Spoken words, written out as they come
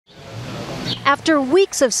After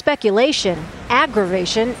weeks of speculation,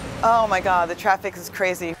 aggravation, oh my God, the traffic is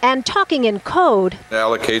crazy, and talking in code,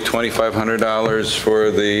 allocate $2,500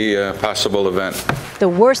 for the possible event. the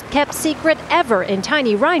worst kept secret ever in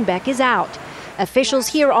tiny Rhinebeck is out. Officials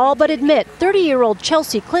here all but admit 30-year-old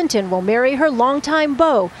Chelsea Clinton will marry her longtime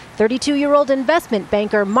beau, 32-year-old investment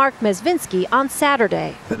banker Marc Mezvinski, on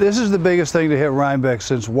Saturday. This is the biggest thing to hit Rhinebeck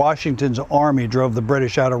since Washington's army drove the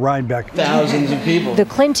British out of Rhinebeck. Thousands of people. The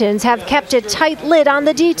Clintons have kept a tight lid on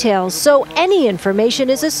the details, so any information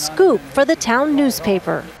is a scoop for the town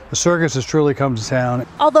newspaper. The circus has truly come to town.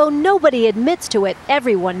 Although nobody admits to it,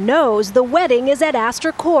 everyone knows the wedding is at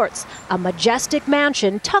Astor Courts, a majestic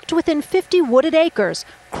mansion tucked within 50 wooded acres,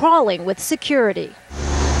 crawling with security.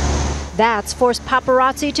 That's forced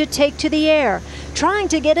paparazzi to take to the air, trying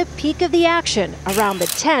to get a peek of the action around the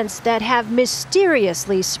tents that have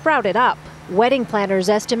mysteriously sprouted up. Wedding planners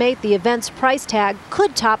estimate the event's price tag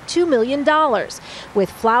could top $2 million,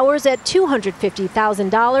 with flowers at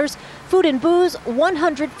 $250,000, food and booze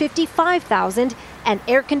 $155,000, and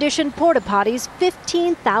air-conditioned porta potties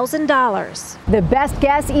 $15,000. The best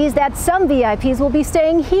guess is that some VIPs will be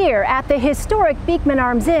staying here at the historic Beekman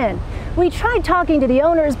Arms Inn. We tried talking to the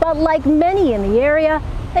owners, but like many in the area,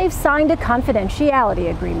 they've signed a confidentiality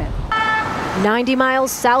agreement. 90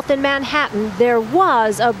 miles south in Manhattan, there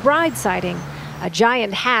was a bride sighting. A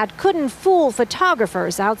giant hat couldn't fool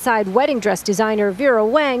photographers outside wedding dress designer Vera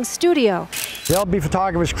Wang's studio. There'll be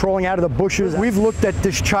photographers crawling out of the bushes. We've looked at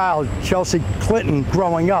this child, Chelsea Clinton,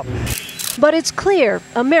 growing up. But it's clear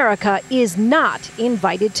America is not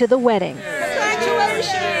invited to the wedding.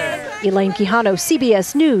 Congratulations! Elaine Quijano,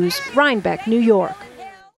 CBS News, Rhinebeck, New York.